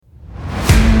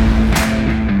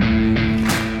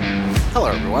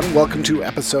everyone. Welcome to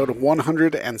episode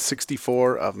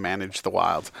 164 of Manage the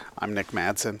Wild. I'm Nick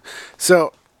Madsen.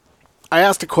 So, I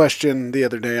asked a question the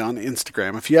other day on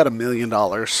Instagram. If you had $1 million,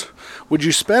 would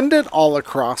you spend it all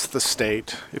across the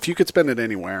state? If you could spend it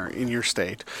anywhere in your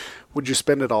state, would you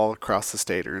spend it all across the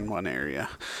state or in one area?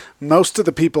 Most of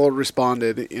the people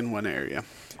responded in one area.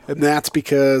 And that's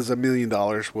because $1 million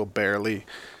will barely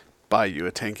buy you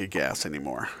a tank of gas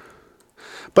anymore.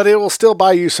 But it will still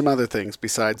buy you some other things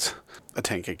besides a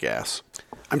tank of gas.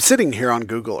 I'm sitting here on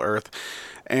Google Earth,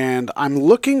 and I'm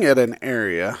looking at an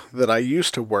area that I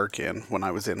used to work in when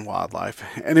I was in wildlife.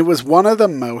 And it was one of the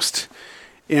most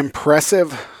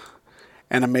impressive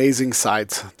and amazing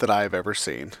sights that I've ever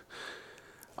seen.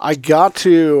 I got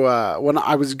to, when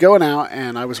I was going out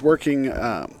and I was working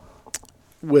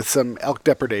with some elk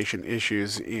depredation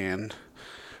issues in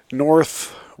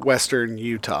northwestern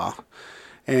Utah.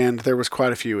 And there was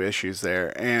quite a few issues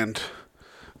there. And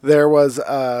there was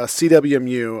a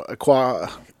CWMU, a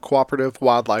Cooperative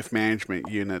Wildlife Management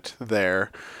Unit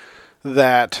there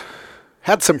that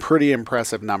had some pretty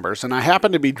impressive numbers. And I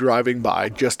happened to be driving by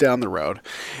just down the road.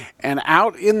 And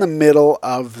out in the middle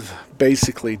of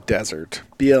basically desert,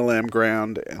 BLM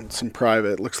ground and some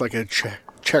private, looks like a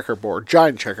checkerboard,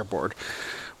 giant checkerboard,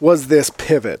 was this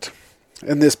pivot.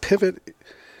 And this pivot,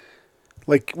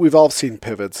 like, we've all seen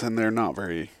pivots, and they're not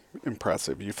very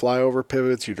impressive. You fly over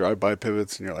pivots, you drive by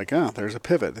pivots, and you're like, oh, there's a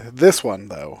pivot. This one,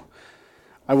 though,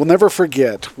 I will never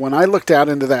forget. When I looked out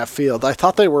into that field, I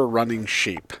thought they were running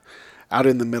sheep out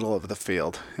in the middle of the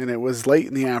field, and it was late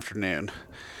in the afternoon.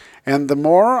 And the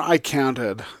more I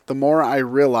counted, the more I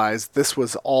realized this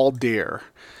was all deer.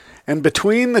 And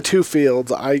between the two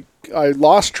fields, I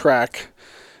lost track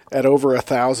at over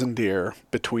 1,000 deer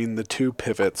between the two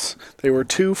pivots. They were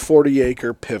two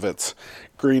 40-acre pivots,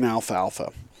 green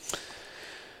alfalfa.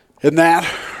 And that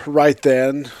right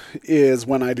then is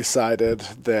when I decided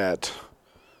that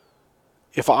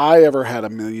if I ever had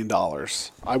 $1 million,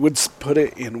 I would put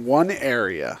it in one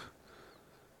area.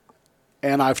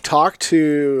 And I've talked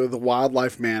to the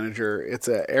wildlife manager. It's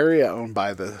an area owned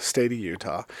by the state of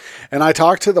Utah. And I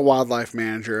talked to the wildlife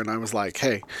manager and I was like,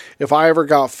 hey, if I ever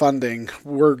got funding,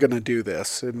 we're going to do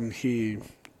this. And he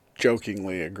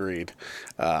jokingly agreed.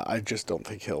 I just don't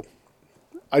think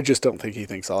he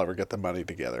thinks I'll ever get the money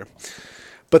together.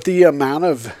 But the amount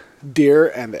of deer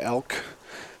and elk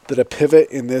that a pivot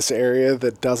in this area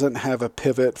that doesn't have a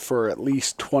pivot for at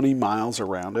least 20 miles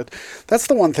around it. That's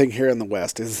the one thing here in the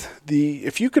West is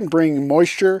if you can bring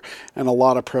moisture and a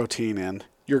lot of protein in,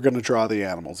 you're going to draw the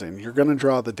animals in. You're going to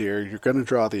draw the deer. You're going to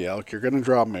draw the elk. You're going to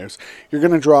draw moose. You're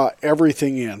going to draw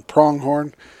everything in.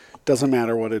 Pronghorn, doesn't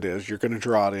matter what it is. You're going to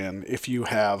draw it in if you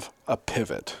have a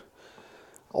pivot.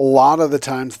 A lot of the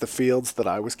times the fields that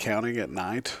I was counting at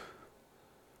night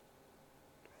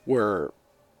were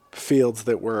fields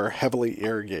that were heavily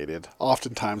irrigated,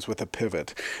 oftentimes with a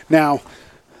pivot. Now,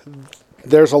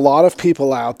 there's a lot of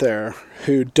people out there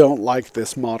who don't like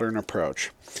this modern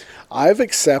approach. I've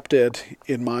accepted,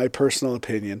 in my personal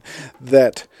opinion,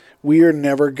 that we are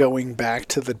never going back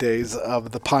to the days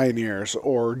of the pioneers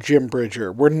or Jim Bridger.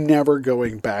 We're never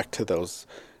going back to those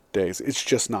days. It's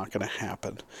just not going to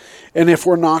happen. And if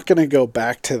we're not going to go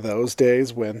back to those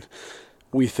days when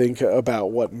we think about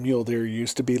what mule deer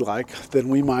used to be like, then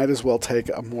we might as well take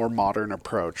a more modern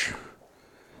approach.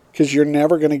 Because you're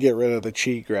never going to get rid of the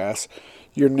cheatgrass.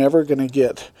 You're never going to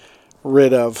get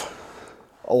rid of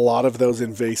a lot of those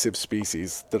invasive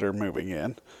species that are moving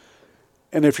in.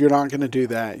 And if you're not going to do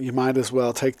that, you might as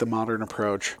well take the modern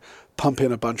approach, pump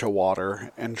in a bunch of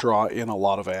water, and draw in a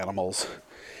lot of animals.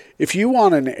 If you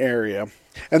want an area,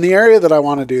 and the area that I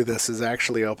want to do this is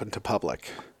actually open to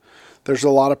public. There's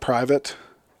a lot of private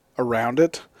around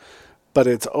it, but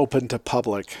it's open to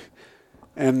public.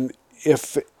 And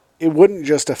if it wouldn't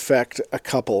just affect a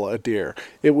couple of deer,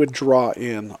 it would draw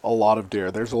in a lot of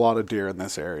deer. There's a lot of deer in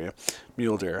this area,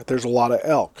 mule deer. There's a lot of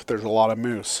elk. There's a lot of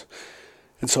moose.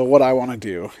 And so what I want to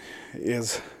do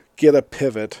is get a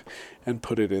pivot and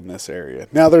put it in this area.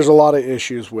 Now, there's a lot of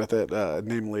issues with it,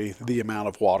 namely the amount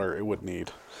of water it would need.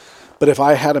 But if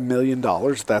I had $1 million,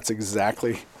 that's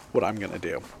exactly what I'm going to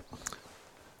do.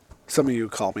 Some of you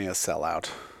call me a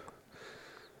sellout.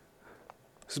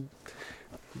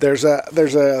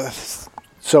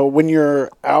 So when you're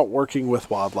out working with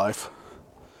wildlife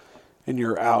and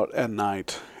you're out at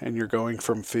night and you're going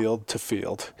from field to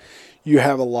field, you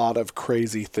have a lot of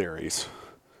crazy theories.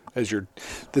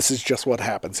 This is just what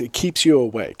happens. It keeps you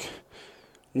awake.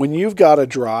 When you've got to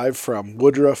drive from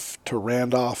Woodruff to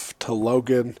Randolph to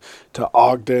Logan to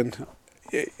Ogden,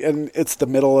 and it's the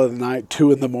middle of the night,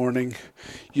 2 a.m,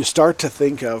 you start to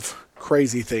think of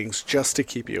crazy things just to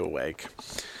keep you awake.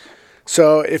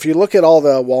 So if you look at all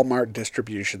the Walmart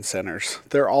distribution centers,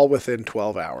 they're all within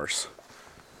 12 hours.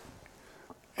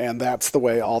 And that's the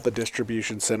way all the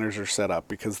distribution centers are set up,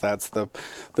 because that's the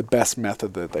best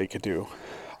method that they could do.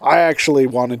 I actually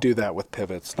want to do that with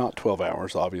pivots, not 12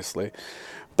 hours, obviously.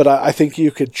 But I think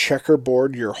you could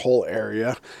checkerboard your whole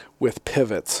area with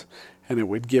pivots, and it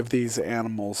would give these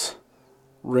animals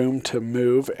room to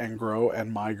move and grow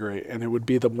and migrate, and it would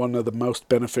be one of the most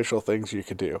beneficial things you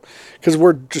could do, because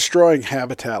we're destroying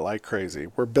habitat like crazy.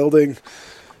 We're building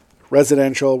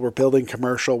residential, we're building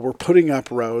commercial, we're putting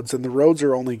up roads, and the roads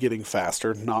are only getting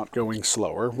faster, not going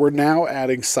slower. We're now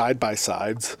adding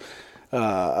side-by-sides,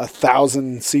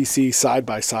 1,000cc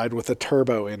side-by-side with a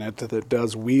turbo in it that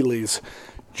does wheelies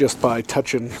just by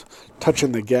touching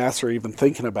the gas or even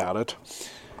thinking about it.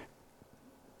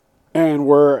 And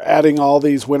we're adding all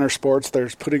these winter sports.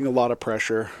 There's putting a lot of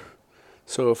pressure.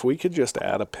 So if we could just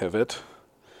add a pivot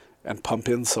and pump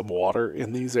in some water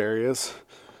in these areas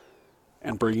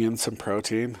and bring in some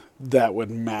protein, that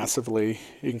would massively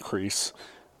increase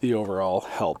the overall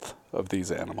health of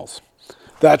these animals.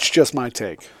 That's just my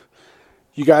take.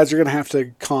 You guys are going to have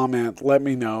to comment, let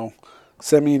me know,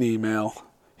 send me an email,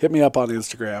 hit me up on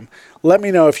Instagram. Let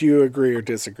me know if you agree or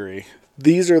disagree.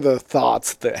 These are the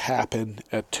thoughts that happen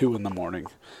at 2 in the morning.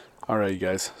 All right, you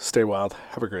guys, stay wild.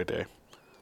 Have a great day.